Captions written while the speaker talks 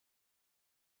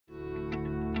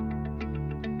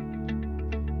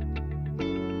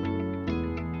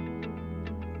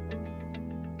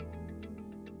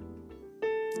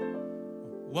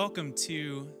welcome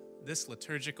to this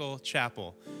liturgical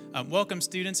chapel. Welcome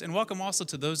students, and welcome also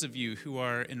to those of you who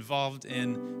are involved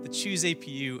in the Choose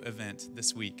APU event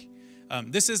this week.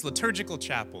 This is Liturgical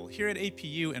Chapel. Here at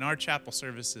APU in our chapel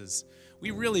services,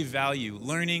 we really value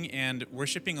learning and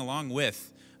worshiping along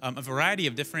with a variety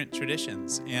of different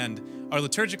traditions. And our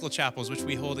liturgical chapels, which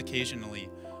we hold occasionally,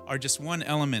 are just one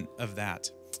element of that.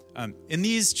 In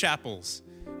these chapels,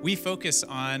 we focus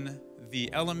on the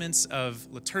elements of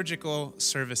liturgical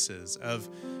services, of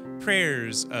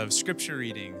prayers, of scripture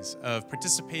readings, of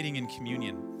participating in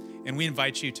communion. And we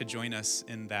invite you to join us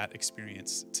in that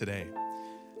experience today.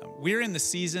 We're in the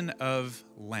season of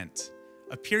Lent,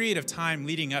 a period of time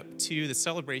leading up to the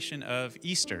celebration of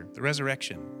Easter, the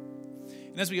resurrection.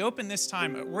 And as we open this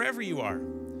time, wherever you are,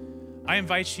 I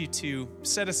invite you to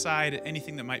set aside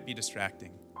anything that might be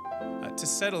distracting, to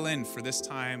settle in for this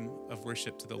time of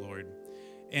worship to the Lord,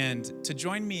 and to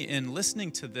join me in listening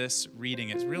to this reading.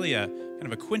 It's really a kind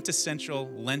of a quintessential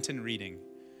Lenten reading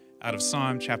out of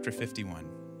Psalm chapter 51.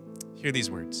 Hear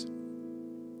these words.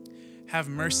 Have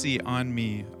mercy on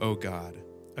me, O God,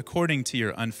 according to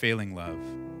your unfailing love.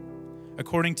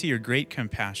 According to your great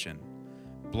compassion,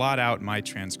 blot out my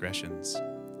transgressions.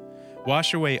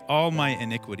 Wash away all my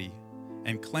iniquity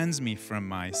and cleanse me from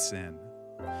my sin.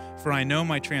 For I know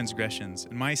my transgressions,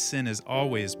 and my sin is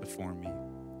always before me.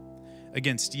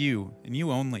 Against you, and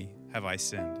you only, have I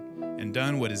sinned, and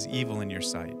done what is evil in your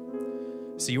sight.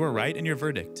 So you are right in your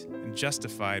verdict, and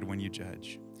justified when you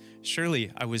judge.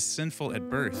 Surely I was sinful at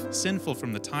birth, sinful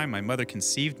from the time my mother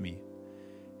conceived me.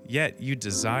 Yet you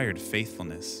desired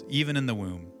faithfulness, even in the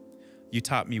womb. You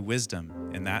taught me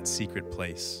wisdom in that secret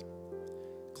place.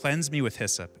 Cleanse me with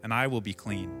hyssop, and I will be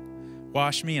clean.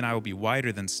 Wash me, and I will be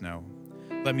whiter than snow.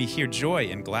 Let me hear joy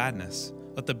and gladness.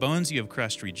 Let the bones you have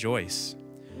crushed rejoice.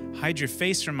 Hide your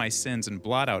face from my sins and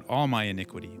blot out all my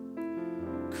iniquity.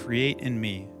 Create in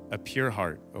me a pure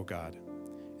heart, O God,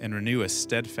 and renew a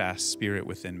steadfast spirit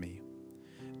within me.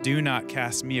 Do not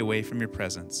cast me away from your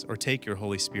presence or take your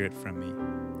Holy Spirit from me.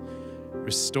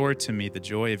 Restore to me the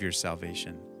joy of your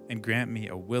salvation and grant me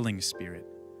a willing spirit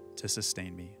to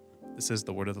sustain me. This is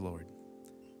the word of the Lord.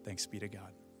 Thanks be to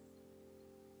God.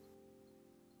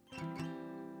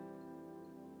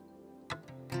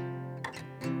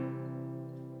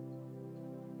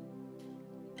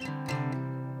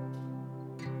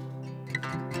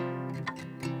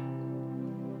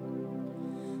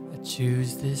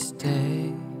 Choose this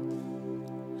day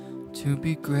to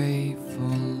be grateful,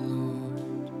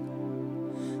 Lord.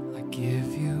 I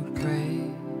give you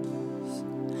praise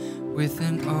with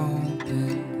an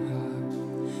open heart.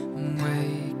 I'm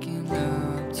waking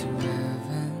up to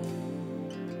heaven.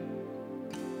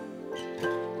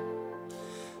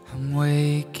 I'm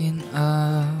waking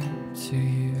up to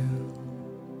you.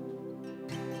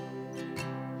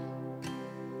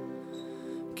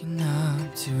 Waking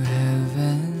up to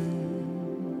heaven.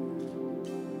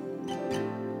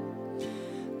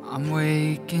 I'm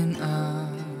waking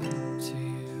up to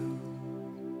you.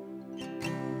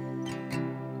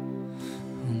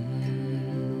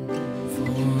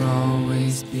 For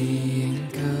always being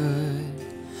good.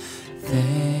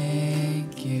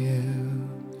 Thank you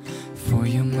for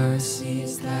your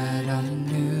mercies that are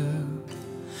new.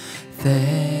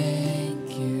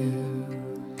 Thank you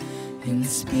in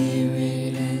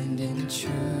spirit and in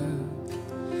truth.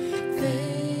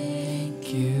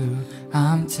 Thank you.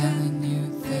 I'm telling you.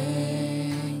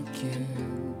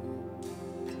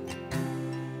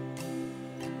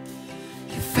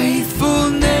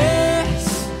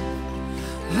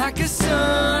 Like a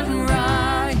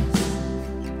sunrise,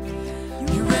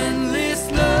 your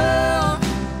endless love,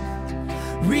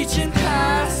 reaching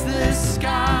past the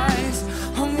skies.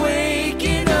 I'm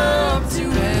waking up to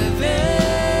heaven.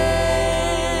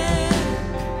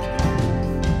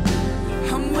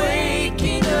 I'm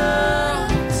waking up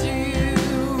to you.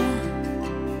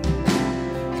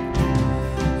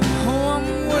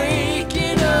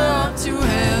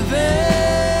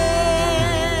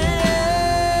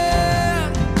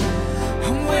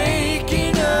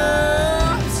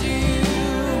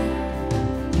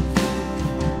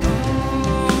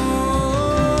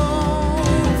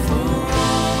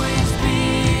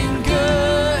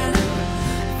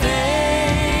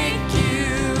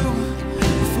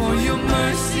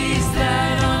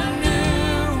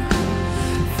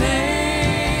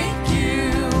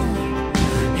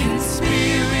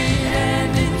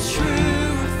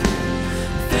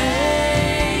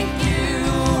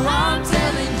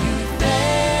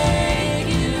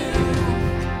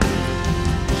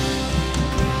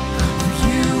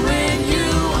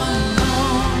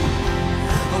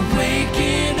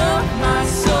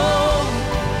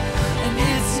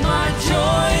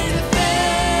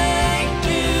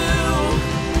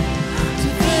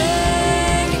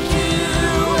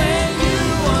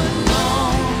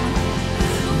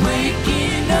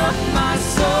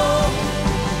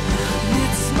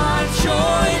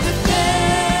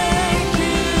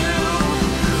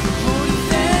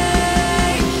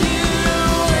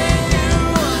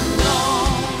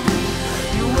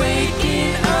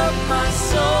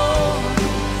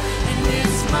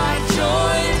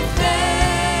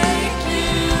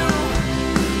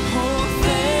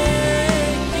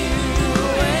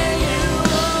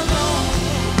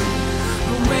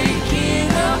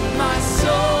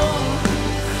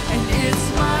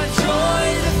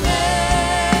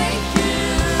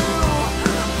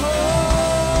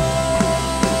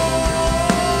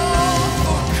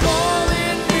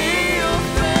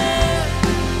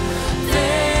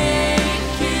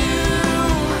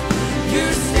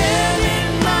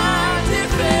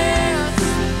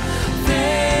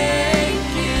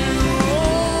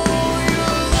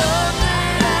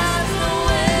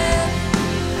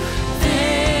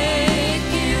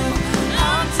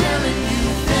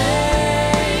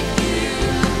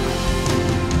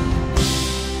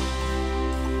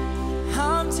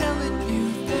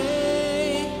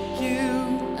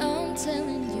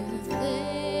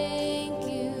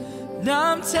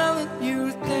 Now I'm telling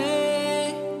you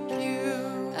thank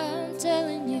you. I'm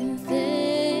telling you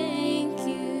thank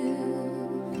you.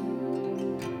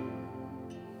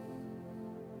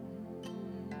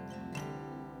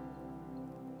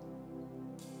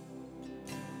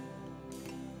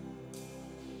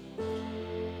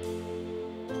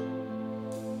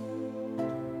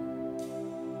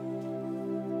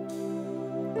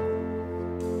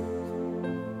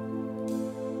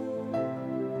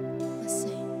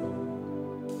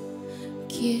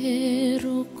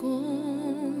 Quiero conocerte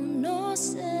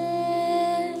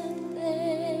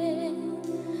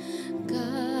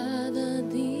cada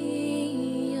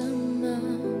día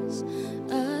más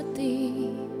a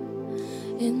ti,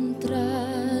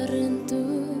 entrar en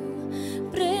tu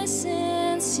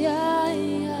presencia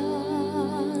y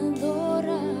adorar.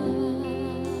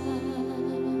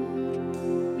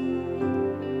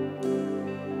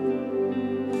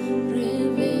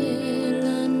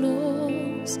 Revélanos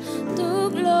tu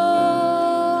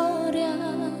gloria,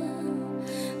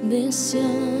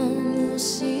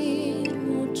 deseamos ir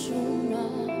mucho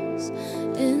más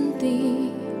en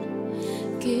ti,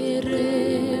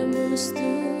 queremos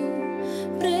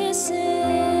tu presencia,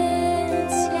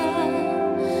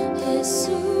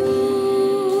 Jesús.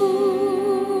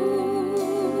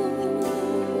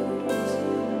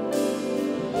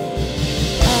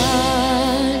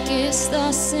 Al que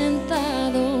está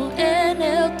sentado en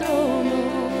el trono,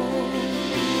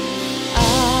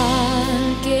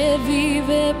 al que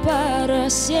vive para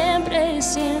siempre y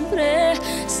siempre,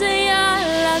 sea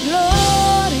la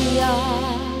gloria,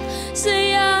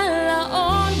 sea la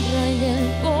honra y el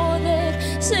poder,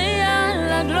 sea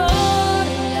la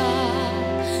gloria,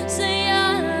 sea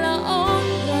la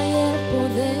honra y el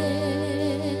poder.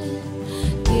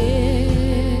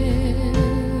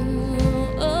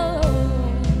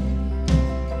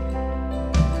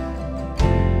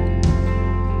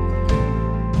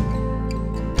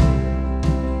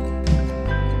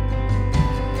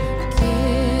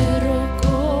 Quiero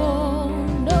conocerte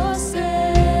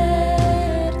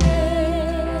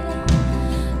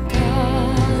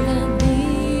cada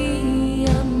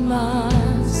día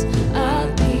más a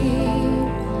ti,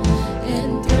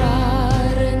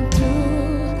 entrar en tu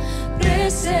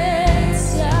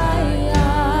presencia y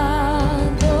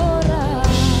adorar.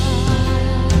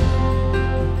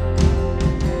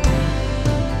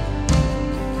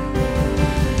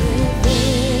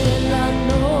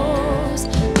 Revélanos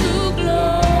tu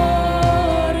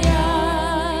gloria,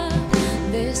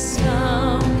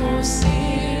 deseamos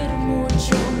ir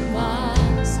mucho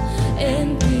más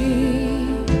en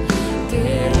ti,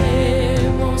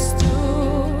 queremos tu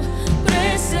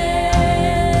presencia,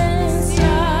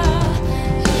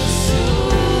 Jesús,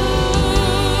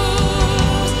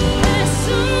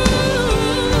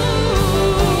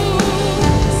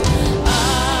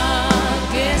 al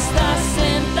que está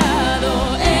sentado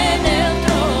en el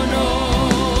trono,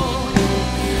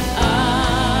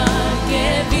 al que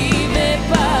vive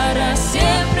para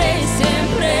siempre y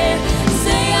siempre,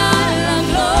 sea la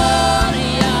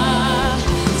gloria,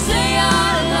 sea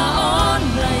la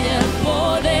honra y el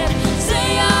poder,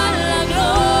 sea la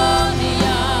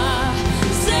gloria,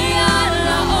 sea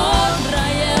la honra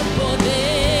y el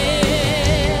poder,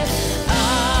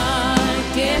 al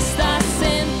que está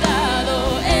sentado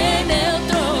en el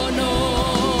trono,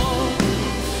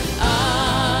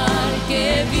 al que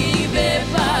vive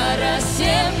para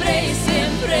siempre y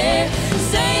siempre,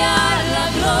 sea la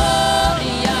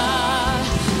gloria,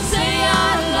 sea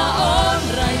la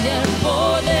honra y el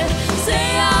poder,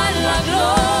 sea la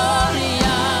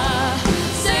gloria,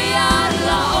 sea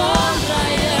la honra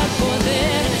y el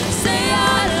poder,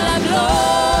 sea la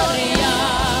gloria,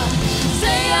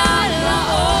 sea la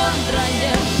honra y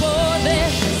el poder,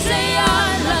 sea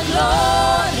la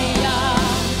gloria,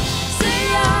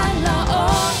 sea la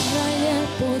honra y el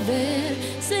poder,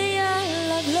 sea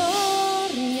la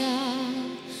gloria,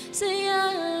 sea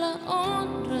la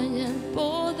honra y el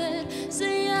poder,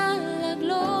 sea la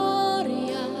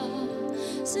gloria,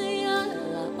 sea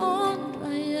la honra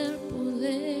y el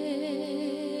poder.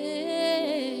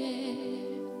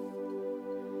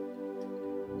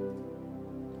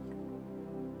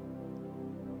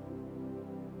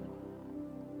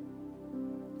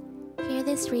 Hear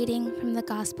this reading from the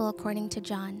Gospel according to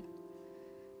John.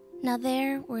 Now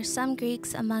there were some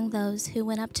Greeks among those who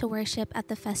went up to worship at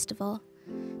the festival.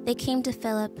 They came to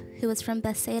Philip, who was from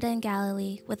Bethsaida in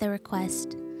Galilee, with a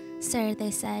request. "Sir,"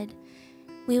 they said,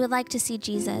 "we would like to see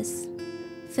Jesus."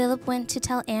 Philip went to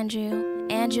tell Andrew.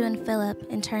 Andrew and Philip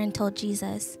in turn told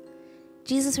Jesus.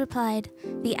 Jesus replied,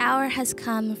 "The hour has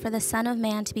come for the Son of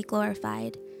Man to be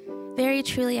glorified. Very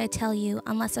truly I tell you,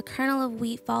 unless a kernel of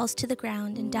wheat falls to the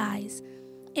ground and dies,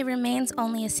 it remains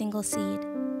only a single seed.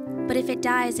 But if it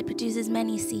dies, it produces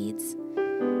many seeds.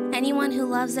 Anyone who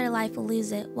loves their life will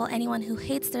lose it, while anyone who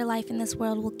hates their life in this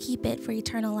world will keep it for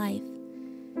eternal life.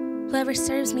 Whoever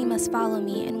serves me must follow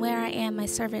me, and where I am, my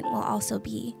servant will also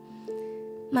be.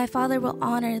 My Father will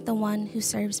honor the one who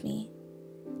serves me.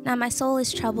 Now my soul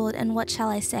is troubled, and what shall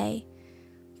I say?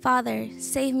 Father,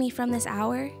 save me from this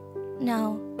hour?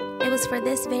 No, it was for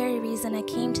this very reason I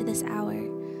came to this hour.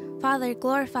 Father,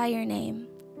 glorify your name.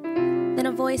 Then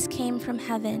a voice came from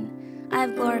heaven. I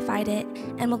have glorified it,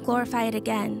 and will glorify it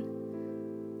again.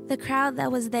 The crowd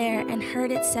that was there and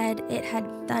heard it said it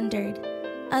had thundered.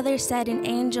 Others said an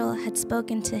angel had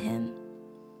spoken to him.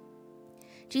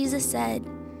 Jesus said,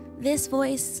 "This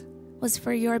voice was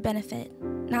for your benefit,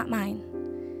 not mine.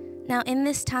 Now in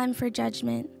this time for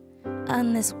judgment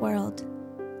on this world.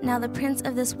 Now the prince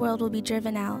of this world will be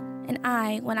driven out, and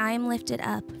I, when I am lifted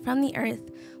up from the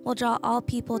earth, will draw all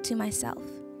people to myself."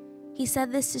 He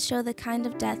said this to show the kind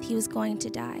of death he was going to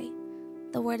die.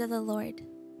 The word of the Lord.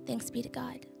 Thanks be to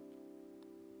God.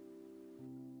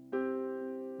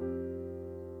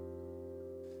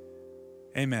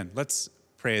 Amen. Let's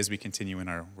pray as we continue in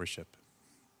our worship.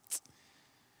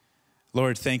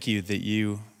 Lord, thank you that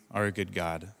you are a good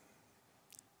God.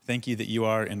 Thank you that you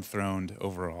are enthroned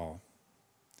over all.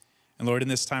 And Lord, in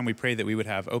this time we pray that we would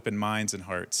have open minds and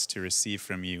hearts to receive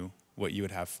from you what you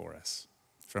would have for us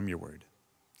from your word.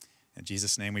 In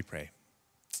Jesus' name we pray.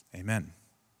 Amen.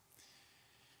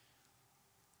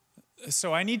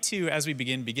 So I need to, as we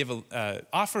begin,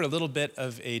 offer a little bit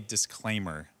of a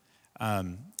disclaimer.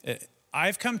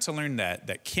 I've come to learn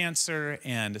that cancer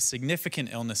and significant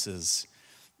illnesses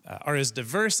are as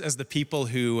diverse as the people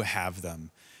who have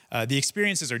them. The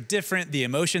experiences are different, the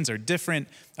emotions are different,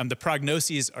 the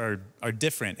prognoses are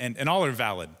different, and all are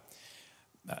valid.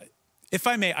 If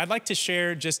I may, I'd like to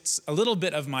share just a little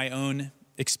bit of my own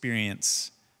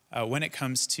experience when it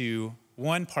comes to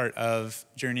one part of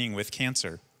journeying with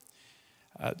cancer.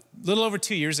 A little over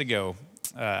 2 years ago,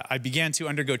 I began to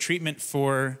undergo treatment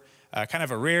for kind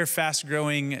of a rare,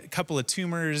 fast-growing couple of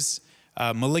tumors,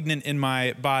 malignant in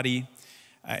my body.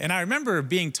 And I remember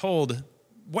being told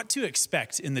what to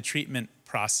expect in the treatment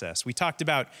process. We talked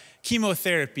about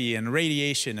chemotherapy and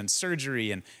radiation and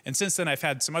surgery, and since then I've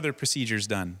had some other procedures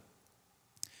done.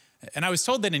 And I was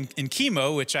told that in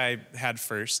chemo, which I had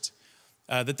first,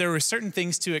 that there were certain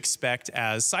things to expect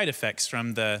as side effects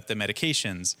from the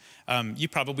medications. You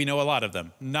probably know a lot of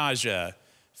them: nausea,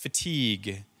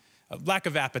 fatigue, lack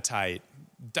of appetite,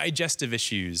 digestive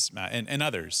issues, and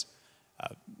others.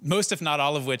 Most, if not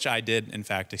all of which I did, in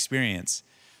fact, experience.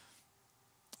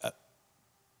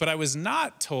 But I was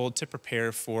not told to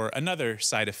prepare for another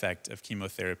side effect of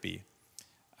chemotherapy,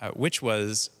 which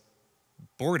was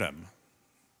boredom.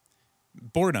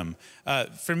 Boredom.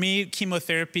 For me,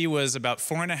 chemotherapy was about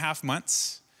 4.5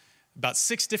 months, about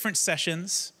 6 different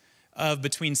sessions of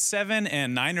between 7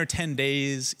 and 9 or 10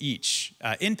 days each,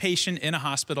 inpatient in a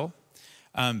hospital,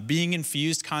 being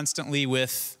infused constantly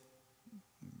with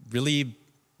really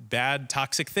bad,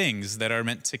 toxic things that are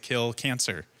meant to kill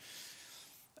cancer.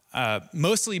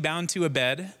 Mostly bound to a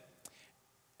bed.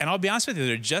 And I'll be honest with you,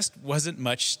 there just wasn't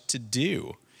much to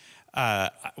do. I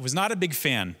was not a big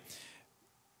fan.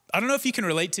 I don't know if you can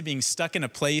relate to being stuck in a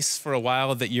place for a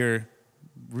while that you're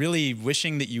really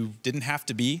wishing that you didn't have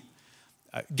to be.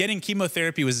 Getting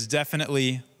chemotherapy was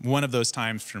definitely one of those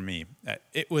times for me.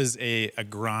 It was a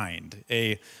grind,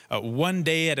 a one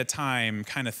day at a time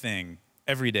kind of thing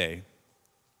every day.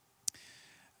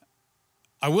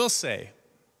 I will say,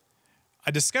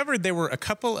 I discovered there were a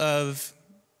couple of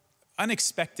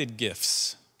unexpected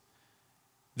gifts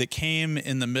that came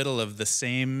in the middle of the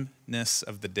sameness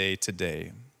of the day to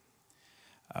day.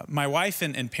 My wife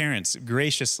and parents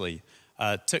graciously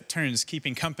took turns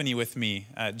keeping company with me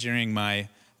during my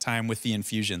time with the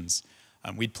infusions.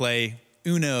 We'd play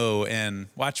Uno and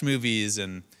watch movies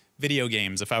and video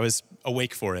games if I was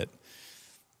awake for it.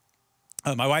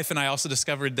 My wife and I also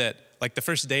discovered that like the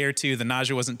first day or two, the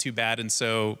nausea wasn't too bad, and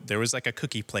so there was like a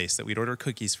cookie place that we'd order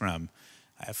cookies from.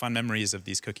 I have fond memories of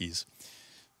these cookies.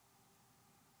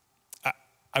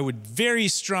 I would very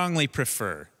strongly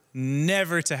prefer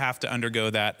never to have to undergo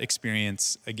that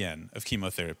experience again of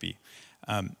chemotherapy.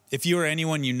 If you or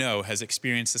anyone you know has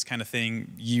experienced this kind of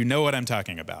thing, you know what I'm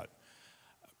talking about.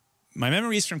 My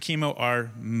memories from chemo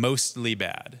are mostly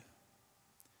bad,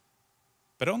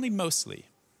 but only mostly.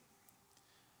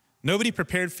 Nobody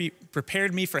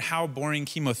prepared me for how boring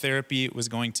chemotherapy was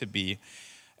going to be,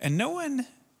 and no one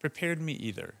prepared me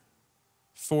either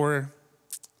for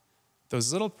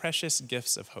those little precious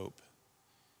gifts of hope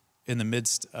in the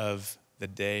midst of the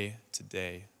day to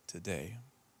day to day.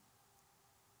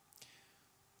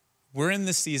 We're in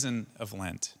this season of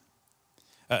Lent,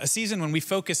 a season when we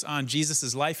focus on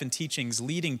Jesus' life and teachings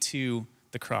leading to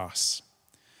the cross.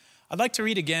 I'd like to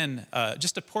read again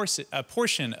just a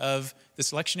portion of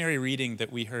this lectionary reading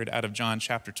that we heard out of John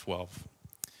chapter 12.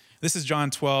 This is John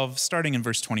 12, starting in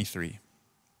verse 23.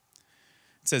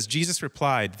 It says, Jesus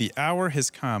replied, "The hour has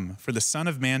come for the Son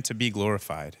of Man to be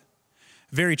glorified.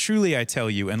 Very truly, I tell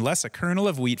you, unless a kernel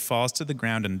of wheat falls to the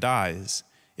ground and dies,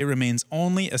 it remains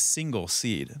only a single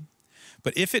seed.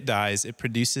 But if it dies, it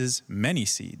produces many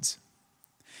seeds.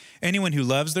 Anyone who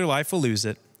loves their life will lose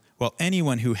it, while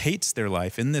anyone who hates their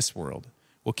life in this world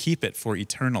will keep it for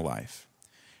eternal life.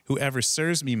 Whoever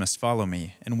serves me must follow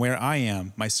me, and where I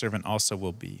am, my servant also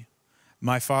will be.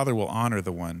 My Father will honor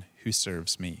the one who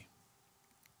serves me."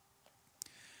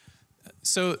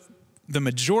 So the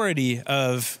majority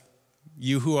of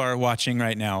you who are watching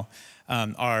right now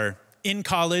are in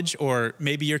college, or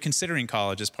maybe you're considering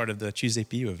college as part of the Choose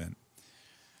APU event.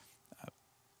 I'm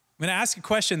going to ask a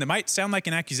question that might sound like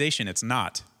an accusation. It's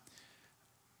not.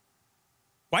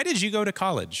 Why did you go to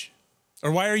college?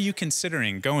 Or why are you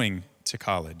considering going to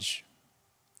college?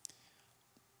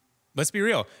 Let's be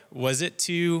real. Was it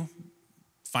to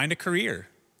find a career?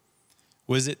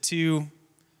 Was it to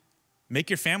make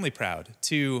your family proud,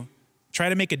 to try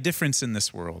to make a difference in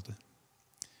this world?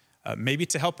 Maybe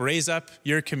to help raise up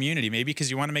your community, maybe because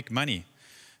you want to make money.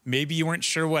 Maybe you weren't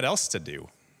sure what else to do.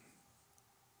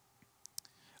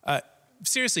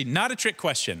 Seriously, not a trick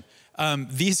question.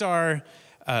 These are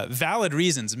valid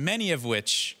reasons, many of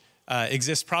which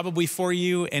exist probably for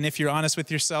you, and if you're honest with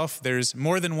yourself, there's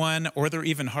more than one, or they're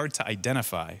even hard to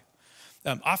identify.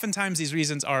 Oftentimes, these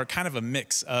reasons are kind of a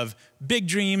mix of big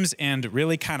dreams and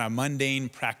really kind of mundane,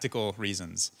 practical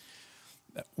reasons.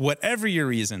 Whatever your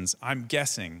reasons, I'm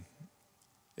guessing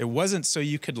it wasn't so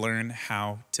you could learn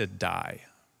how to die.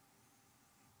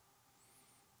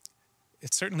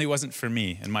 It certainly wasn't for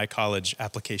me in my college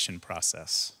application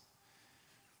process.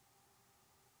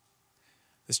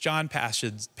 This John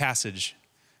passage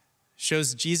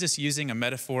shows Jesus using a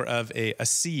metaphor of a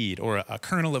seed or a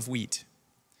kernel of wheat.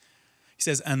 He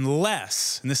says,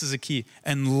 unless, and this is a key,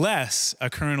 unless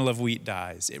a kernel of wheat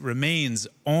dies, it remains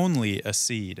only a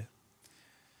seed.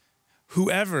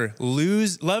 Whoever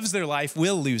loves their life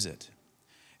will lose it,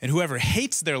 and whoever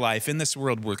hates their life in this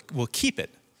world will keep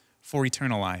it for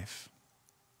eternal life.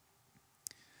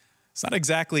 It's not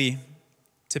exactly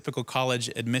typical college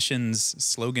admissions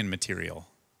slogan material.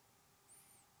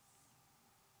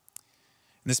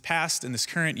 In this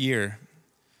current year,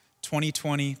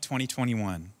 2020,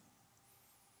 2021,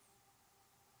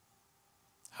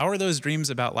 how are those dreams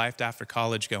about life after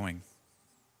college going?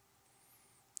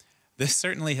 This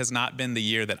certainly has not been the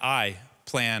year that I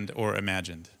planned or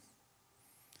imagined.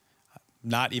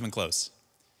 Not even close.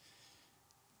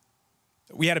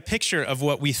 We had a picture of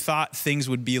what we thought things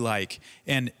would be like.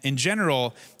 And in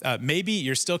general, maybe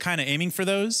you're still kind of aiming for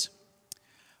those,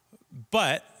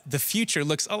 but the future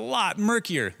looks a lot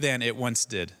murkier than it once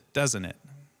did, doesn't it?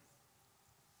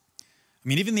 I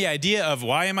mean, even the idea of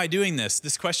why am I doing this?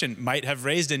 This question might have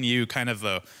raised in you kind of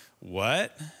the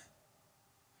what?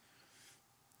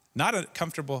 Not a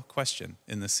comfortable question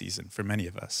in this season for many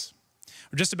of us.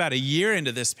 We're just about a year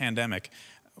into this pandemic.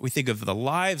 We think of the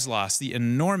lives lost, the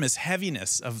enormous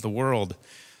heaviness of the world.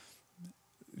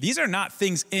 These are not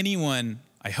things anyone,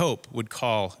 I hope, would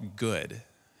call good.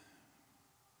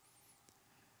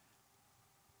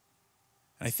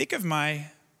 And I think of my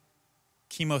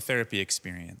chemotherapy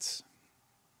experience.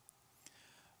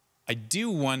 I do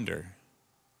wonder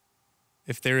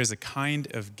if there is a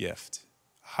kind of gift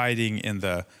hiding in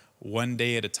the one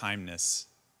day at a timeness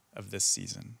of this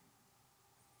season.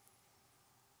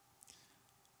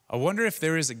 I wonder if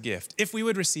there is a gift, if we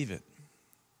would receive it,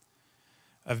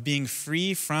 of being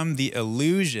free from the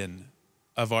illusion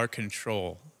of our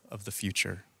control of the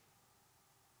future.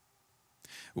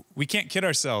 We can't kid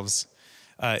ourselves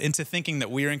into thinking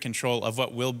that we are in control of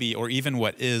what will be or even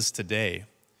what is today.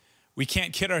 We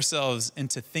can't kid ourselves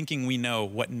into thinking we know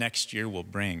what next year will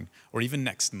bring, or even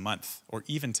next month, or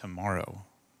even tomorrow.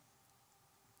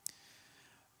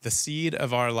 The seed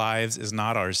of our lives is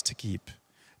not ours to keep.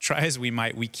 Try as we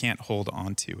might, we can't hold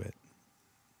on to it.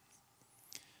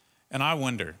 And I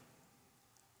wonder,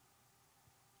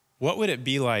 what would it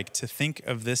be like to think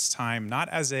of this time not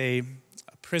as a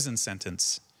prison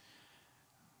sentence,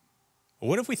 but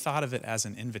what if we thought of it as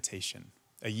an invitation,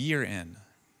 a year in?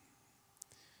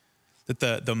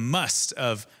 That the must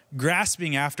of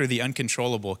grasping after the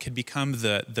uncontrollable could become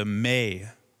the may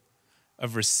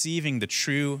of receiving the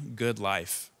true good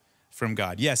life from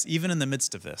God. Yes, even in the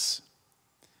midst of this.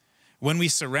 When we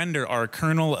surrender our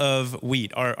kernel of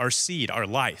wheat, our seed, our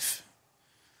life,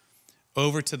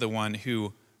 over to the one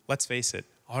who, let's face it,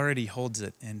 already holds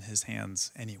it in his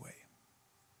hands anyway.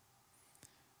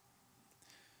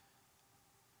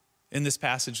 In this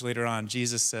passage later on,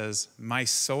 Jesus says, "My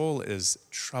soul is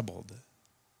troubled."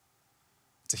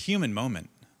 It's a human moment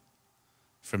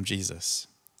from Jesus.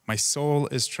 My soul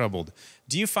is troubled.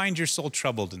 Do you find your soul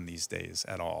troubled in these days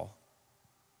at all?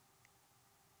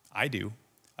 I do.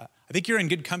 I think you're in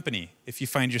good company if you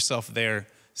find yourself there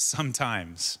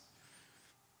sometimes.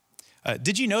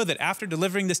 Did you know that after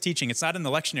delivering this teaching, it's not in the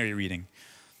lectionary reading,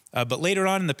 but later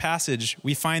on in the passage,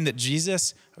 we find that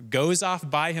Jesus goes off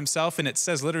by himself, and it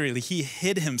says literally, he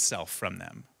hid himself from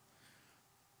them.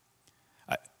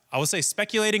 I will say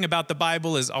speculating about the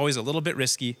Bible is always a little bit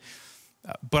risky,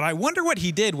 but I wonder what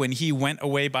he did when he went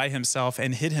away by himself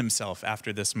and hid himself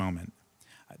after this moment.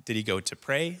 Did he go to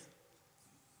pray?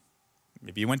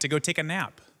 Maybe he went to go take a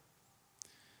nap.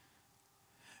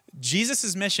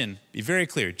 Jesus' mission, be very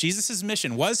clear, Jesus'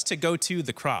 mission was to go to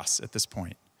the cross at this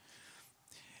point.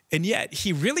 And yet,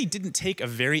 he really didn't take a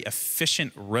very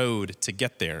efficient road to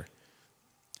get there.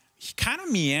 He kind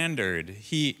of meandered.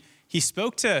 He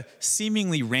spoke to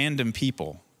seemingly random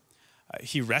people.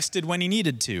 He rested when he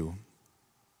needed to.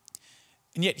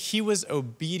 And yet, he was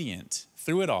obedient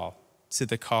through it all to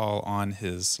the call on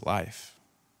his life.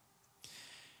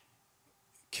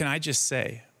 Can I just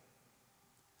say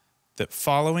that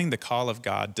following the call of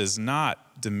God does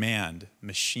not demand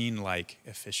machine-like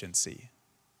efficiency?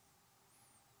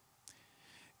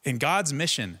 In God's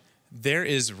mission, there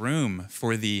is room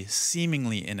for the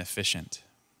seemingly inefficient.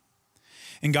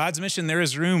 In God's mission, there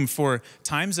is room for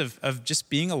times of just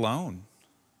being alone.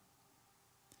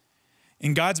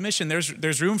 In God's mission,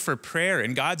 there's room for prayer.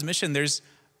 In God's mission, there's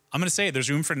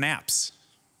room for naps.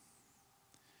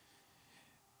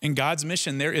 In God's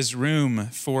mission, there is room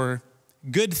for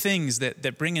good things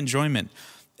that bring enjoyment.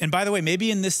 And by the way, maybe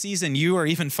in this season, you are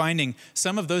even finding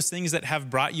some of those things that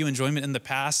have brought you enjoyment in the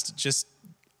past just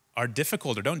are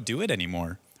difficult or don't do it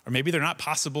anymore. Or maybe they're not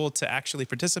possible to actually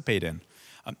participate in.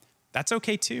 That's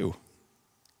okay too.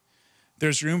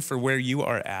 There's room for where you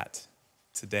are at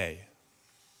today.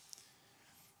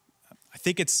 I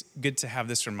think it's good to have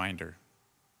this reminder,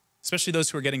 especially those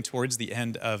who are getting towards the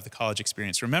end of the college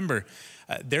experience. Remember,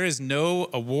 there is no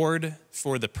award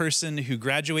for the person who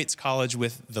graduates college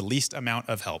with the least amount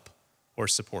of help or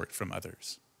support from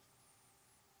others.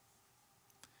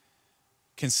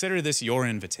 Consider this your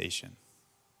invitation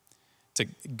to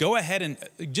go ahead and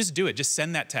just do it. Just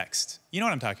send that text. You know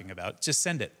what I'm talking about. Just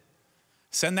send it.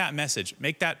 Send that message.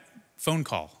 Make that phone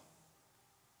call,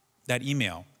 that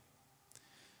email.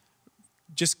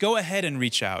 Just go ahead and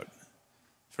reach out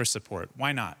for support.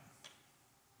 Why not?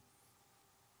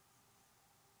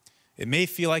 It may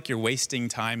feel like you're wasting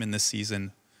time in this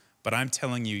season, but I'm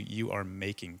telling you, you are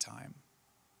making time.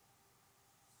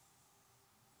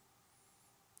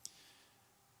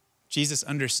 Jesus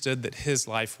understood that his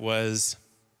life was,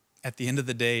 at the end of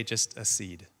the day, just a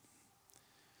seed.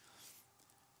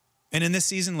 And in this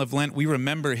season of Lent, we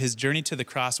remember his journey to the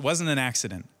cross wasn't an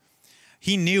accident.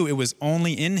 He knew it was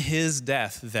only in his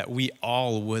death that we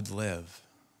all would live.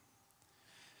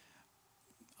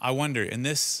 I wonder, in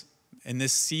this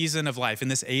season of life, in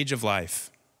this age of life,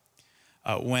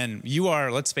 when you are,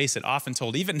 let's face it, often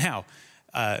told, even now,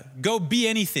 go be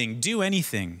anything, do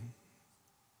anything.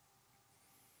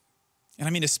 And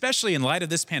I mean, especially in light of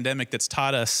this pandemic that's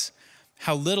taught us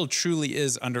how little truly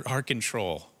is under our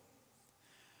control.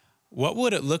 What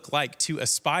would it look like to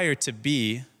aspire to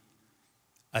be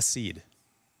a seed?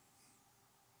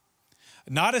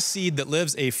 Not a seed that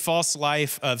lives a false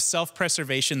life of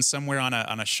self-preservation somewhere on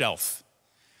a shelf,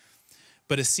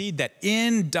 but a seed that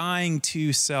in dying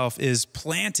to self is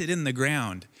planted in the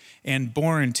ground and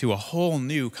born to a whole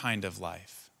new kind of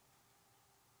life.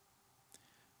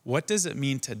 What does it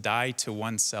mean to die to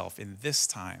oneself in this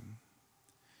time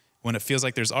when it feels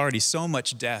like there's already so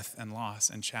much death and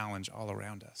loss and challenge all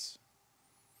around us?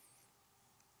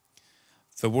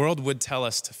 The world would tell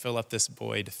us to fill up this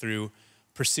void through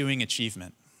pursuing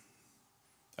achievement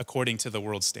according to the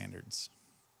world's standards.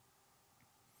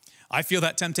 I feel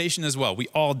that temptation as well. We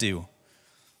all do.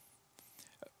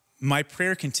 My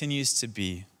prayer continues to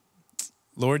be,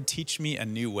 Lord, teach me a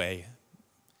new way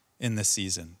in this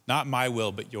season. Not my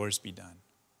will, but yours be done.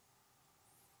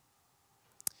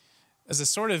 As a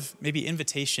sort of maybe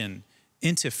invitation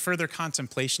into further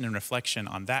contemplation and reflection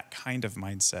on that kind of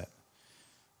mindset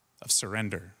of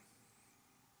surrender,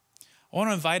 I want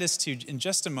to invite us to, in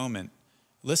just a moment,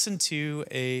 listen to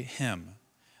a hymn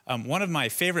One of my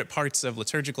favorite parts of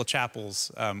liturgical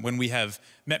chapels, when we have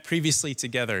met previously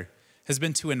together, has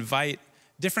been to invite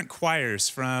different choirs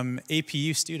from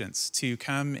APU students to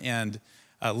come and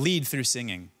lead through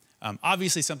singing.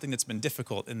 Obviously something that's been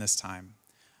difficult in this time.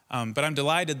 But I'm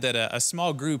delighted that a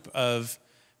small group of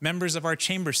members of our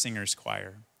chamber singers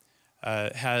choir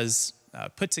has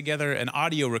put together an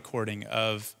audio recording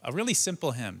of a really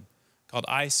simple hymn called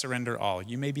I Surrender All.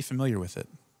 You may be familiar with it.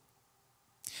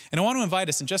 And I want to invite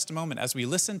us in just a moment as we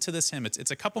listen to this hymn.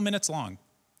 It's a couple minutes long.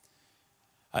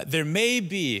 There may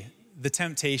be the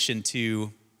temptation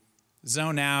to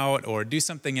zone out or do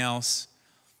something else.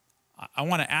 I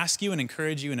want to ask you and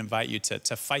encourage you and invite you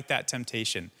to fight that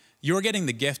temptation. You're getting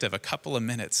the gift of a couple of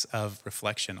minutes of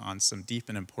reflection on some deep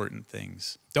and important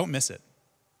things. Don't miss it.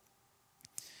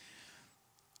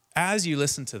 As you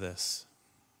listen to this,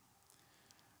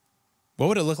 what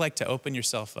would it look like to open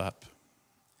yourself up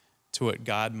to what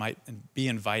God might be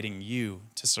inviting you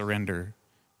to surrender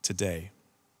today?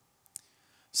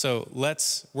 So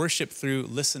let's worship through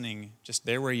listening just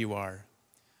there where you are,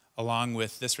 along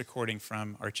with this recording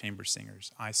from our chamber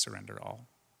singers, I Surrender All.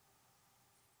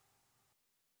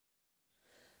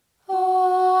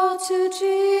 All to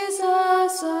Jesus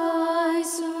I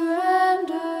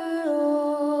surrender,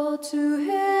 all to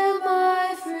him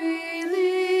I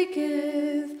freely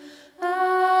give.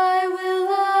 I will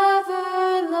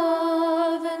ever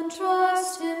love and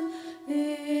trust him,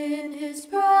 in his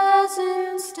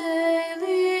presence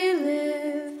daily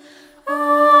live.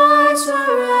 I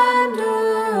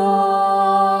surrender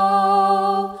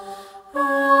all,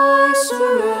 I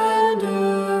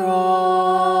surrender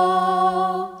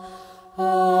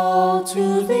all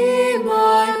to thee,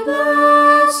 my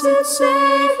blessed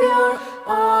Savior,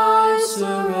 I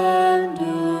surrender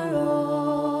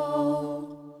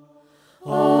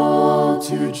all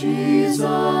to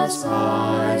Jesus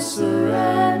I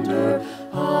surrender,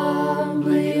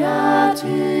 humbly at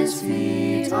his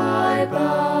feet I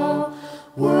bow,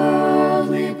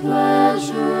 worldly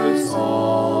pleasures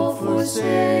all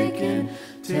forsaken,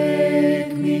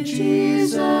 take me,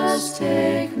 Jesus,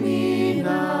 take me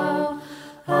now.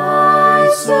 I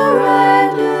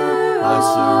surrender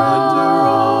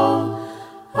all,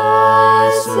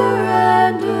 I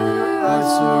surrender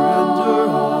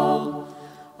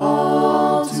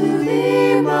all to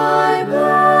thee, my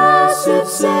blessed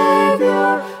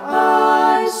Savior,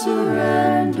 I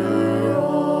surrender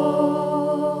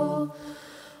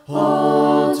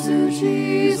all to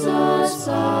Jesus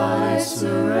I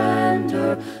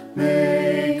surrender,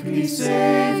 make me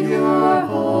Savior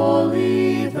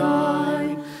wholly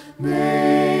thine,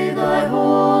 may thy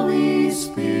Holy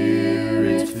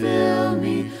Spirit fill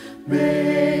me,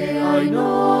 may I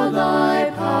know thy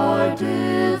power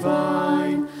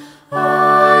divine.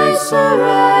 I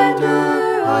surrender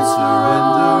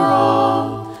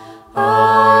all,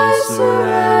 I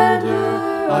surrender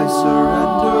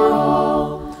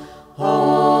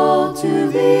all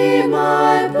to thee,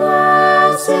 my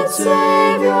blessed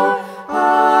Savior,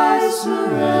 I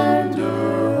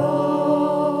surrender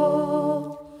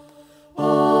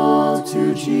all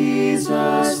to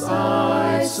Jesus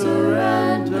I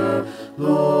surrender,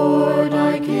 Lord,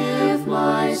 I give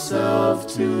myself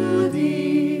to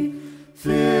thee,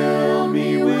 fill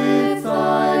me with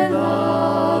thy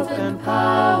love and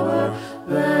power,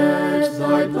 let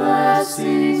thy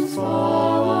blessings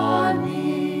fall on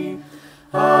me.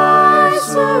 I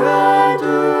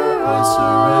surrender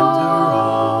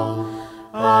all,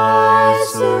 I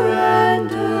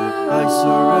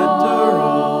surrender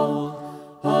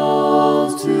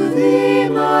all to thee,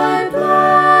 my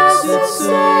blessed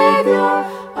Savior,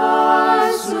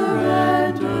 I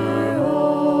surrender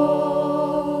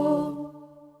all.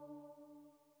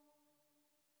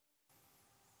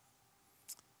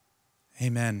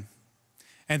 Amen.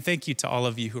 And thank you to all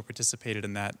of you who participated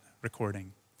in that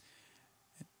recording.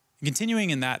 Continuing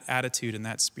in that attitude and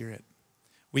that spirit,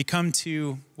 we come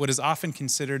to what is often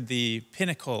considered the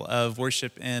pinnacle of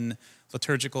worship in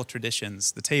liturgical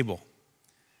traditions, the table.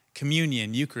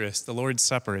 Communion, Eucharist, the Lord's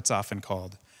Supper, it's often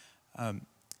called.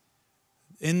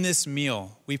 In this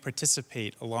meal, we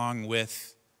participate along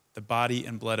with the body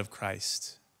and blood of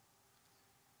Christ,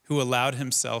 who allowed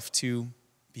himself to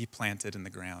be planted in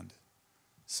the ground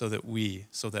so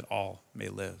that all may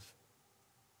live.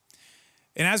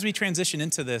 And as we transition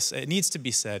into this, it needs to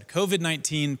be said,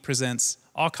 COVID-19 presents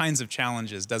all kinds of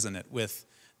challenges, doesn't it, with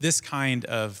this kind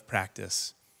of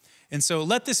practice. And so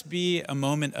let this be a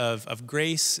moment of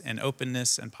grace and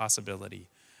openness and possibility.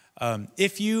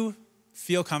 If you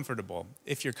feel comfortable,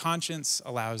 if your conscience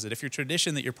allows it, if your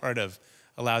tradition that you're part of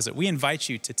allows it, we invite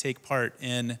you to take part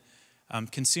in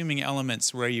consuming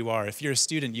elements where you are. If you're a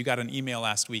student, you got an email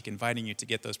last week inviting you to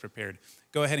get those prepared.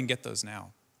 Go ahead and get those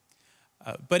now.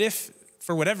 But if,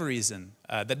 for whatever reason,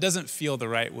 that doesn't feel the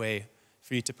right way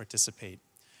for you to participate,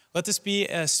 let this be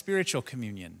a spiritual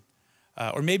communion,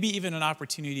 or maybe even an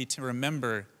opportunity to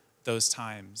remember those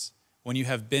times when you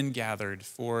have been gathered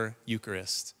for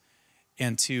Eucharist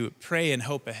and to pray and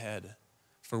hope ahead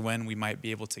for when we might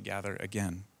be able to gather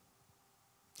again.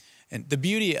 And the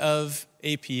beauty of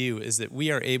APU is that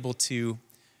we are able to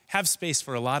have space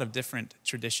for a lot of different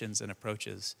traditions and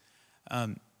approaches.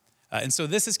 And so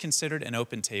this is considered an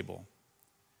open table.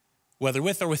 Whether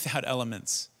with or without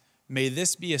elements, may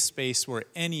this be a space where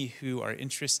any who are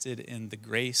interested in the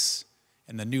grace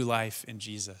and the new life in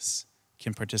Jesus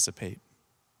can participate.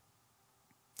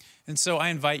 And so I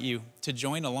invite you to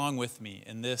join along with me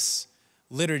in this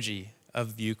liturgy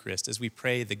of the Eucharist as we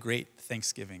pray the great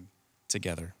thanksgiving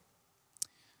together.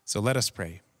 So let us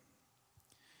pray.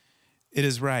 It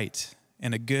is right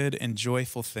and a good and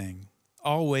joyful thing,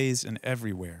 always and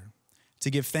everywhere, to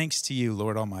give thanks to you,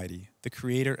 Lord Almighty, the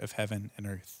creator of heaven and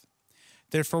earth.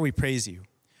 Therefore we praise you,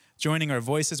 joining our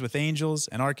voices with angels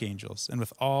and archangels and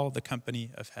with all the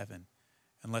company of heaven.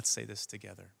 And let's say this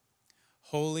together.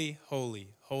 Holy,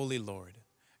 holy, holy Lord,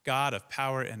 God of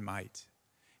power and might.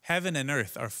 Heaven and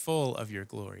earth are full of your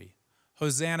glory.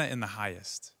 Hosanna in the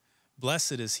highest.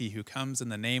 Blessed is he who comes in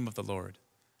the name of the Lord.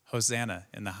 Hosanna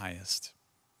in the highest.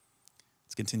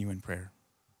 Let's continue in prayer.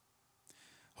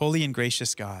 Holy and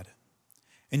gracious God,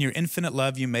 in your infinite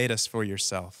love you made us for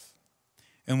yourself.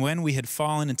 And when we had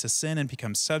fallen into sin and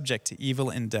become subject to evil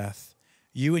and death,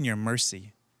 you in your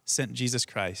mercy sent Jesus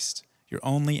Christ, your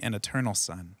only and eternal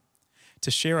Son, to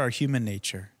share our human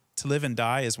nature, to live and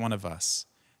die as one of us,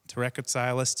 to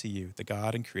reconcile us to you, the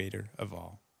God and creator of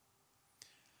all.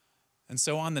 And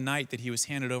so on the night that he was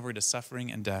handed over to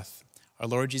suffering and death, our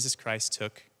Lord Jesus Christ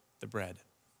took the bread.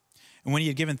 And when he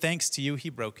had given thanks to you, he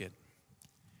broke it.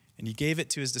 And he gave it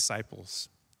to his disciples.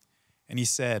 And he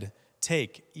said,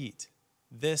 "Take, eat.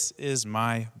 This is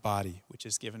my body, which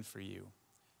is given for you.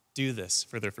 Do this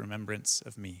for the remembrance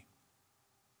of me."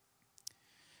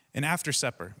 And after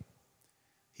supper,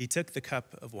 he took the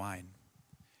cup of wine.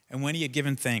 And when he had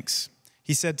given thanks,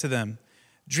 he said to them,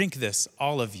 "Drink this,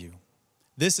 all of you.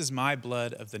 This is my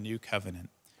blood of the new covenant,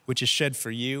 which is shed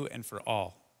for you and for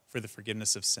all for the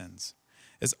forgiveness of sins.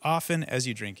 As often as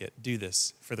you drink it, do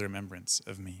this for the remembrance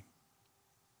of me."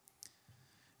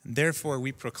 And therefore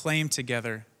we proclaim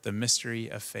together the mystery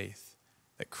of faith,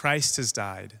 that Christ has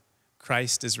died,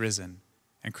 Christ is risen,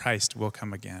 and Christ will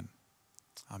come again.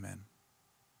 Amen.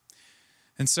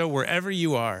 And so wherever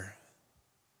you are,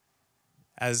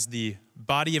 as the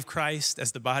body of Christ,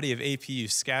 as the body of APU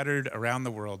scattered around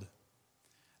the world,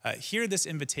 hear this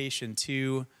invitation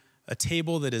to a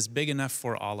table that is big enough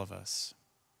for all of us.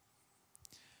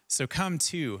 So come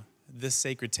to this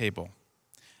sacred table,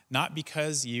 not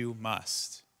because you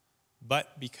must,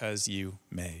 but because you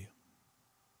may.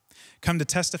 Come to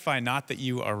testify not that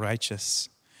you are righteous,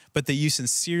 but that you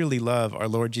sincerely love our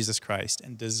Lord Jesus Christ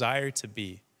and desire to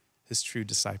be his true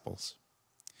disciples.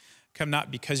 Come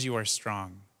not because you are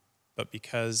strong, but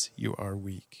because you are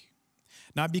weak.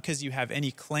 Not because you have any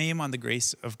claim on the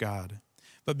grace of God,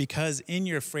 but because in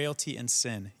your frailty and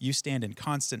sin, you stand in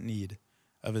constant need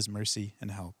of his mercy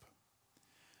and help.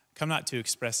 Come not to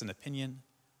express an opinion,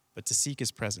 but to seek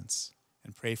his presence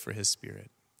and pray for his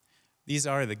Spirit. These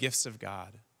are the gifts of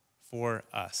God for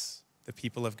us, the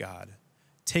people of God.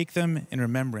 Take them in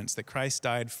remembrance that Christ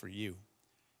died for you,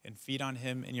 and feed on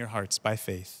him in your hearts by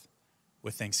faith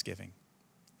with thanksgiving.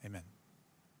 Amen.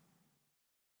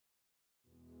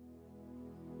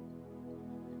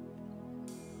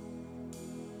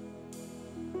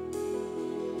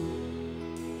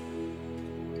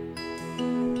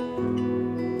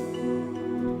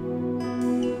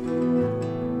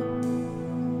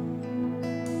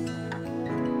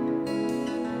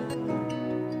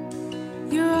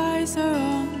 Your eyes are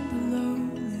on the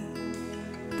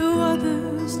lowly, though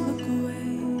others look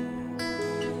away.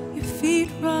 Your feet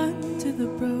run to the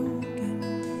broken.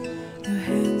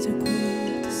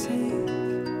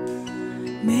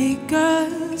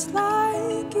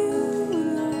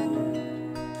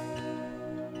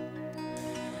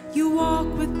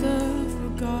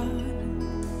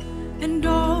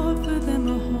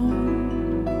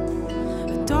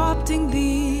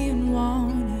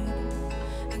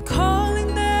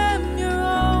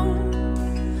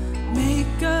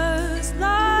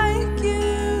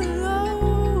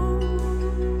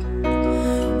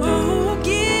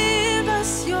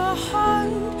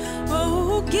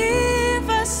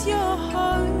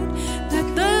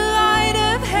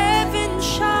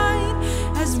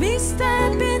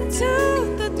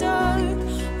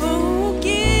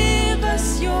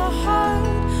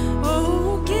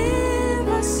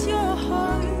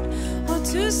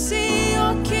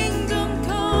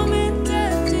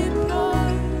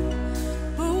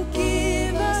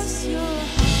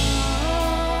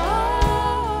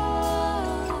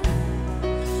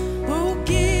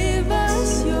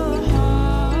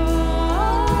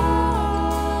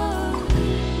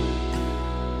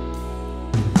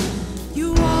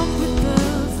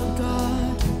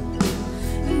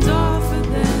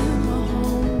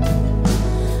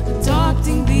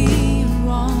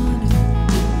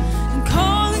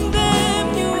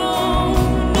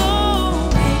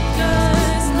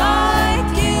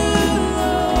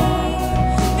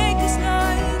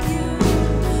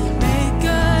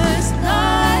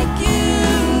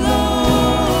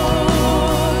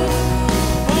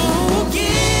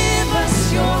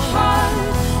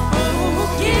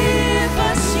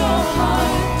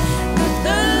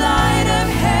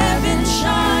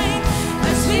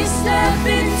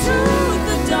 into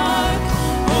the dark.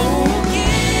 Oh,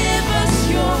 give us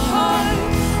your heart.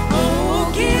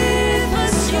 Oh, give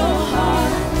us your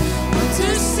heart. Want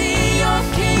to see your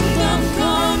kingdom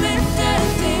come and then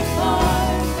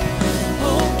depart.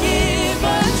 Oh, give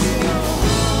us your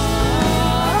heart.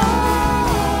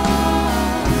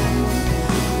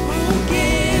 Oh,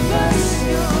 give us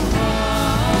your heart.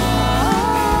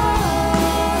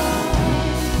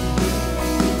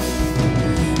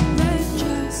 Let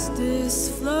justice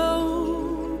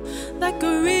flow like a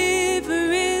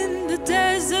river in the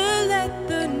desert. Let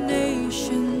the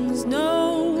nations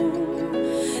know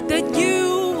that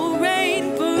you will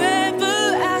reign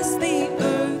forever as the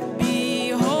earth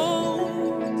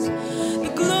beholds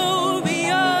the glory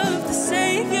of the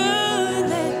Savior.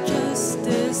 Let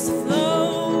justice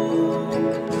flow.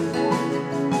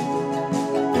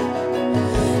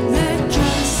 Let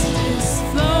justice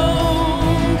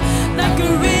flow like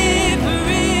a river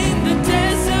in the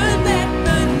desert. Let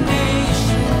the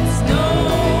nations know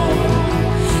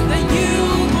that you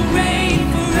will reign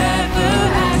forever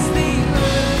as the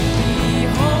earth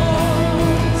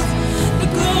beholds the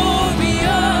glory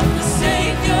of the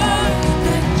Savior.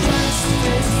 Let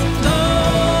justice flow.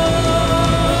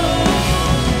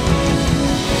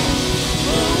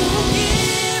 Oh,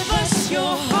 give us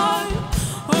your heart.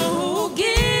 Oh,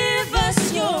 give us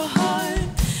your heart.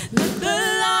 Let the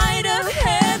light of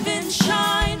heaven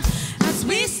shine as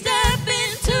we step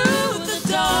into the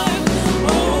dark.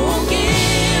 Oh,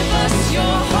 give us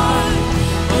your heart.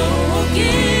 Oh,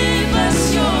 give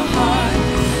us your heart.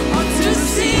 Want to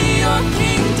see your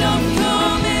kingdom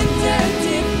come and then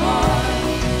depart.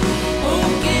 Oh,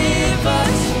 give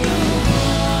us your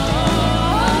heart.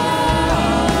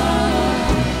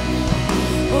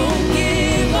 Oh,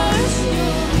 give us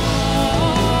your heart.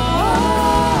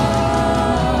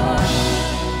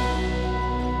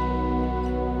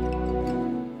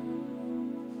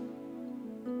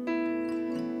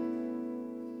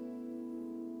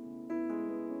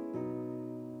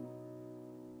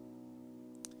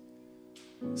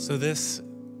 So this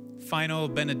final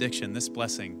benediction, this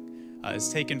blessing, is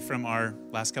taken from our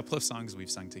last couple of songs we've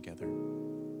sung together.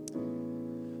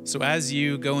 So as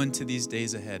you go into these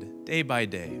days ahead, day by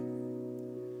day,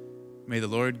 may the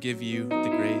Lord give you the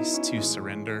grace to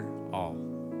surrender all,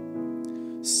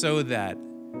 so that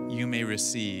you may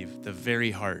receive the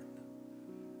very heart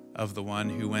of the one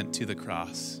who went to the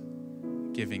cross,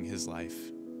 giving his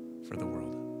life for the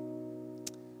world.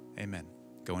 Amen.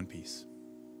 Go in peace.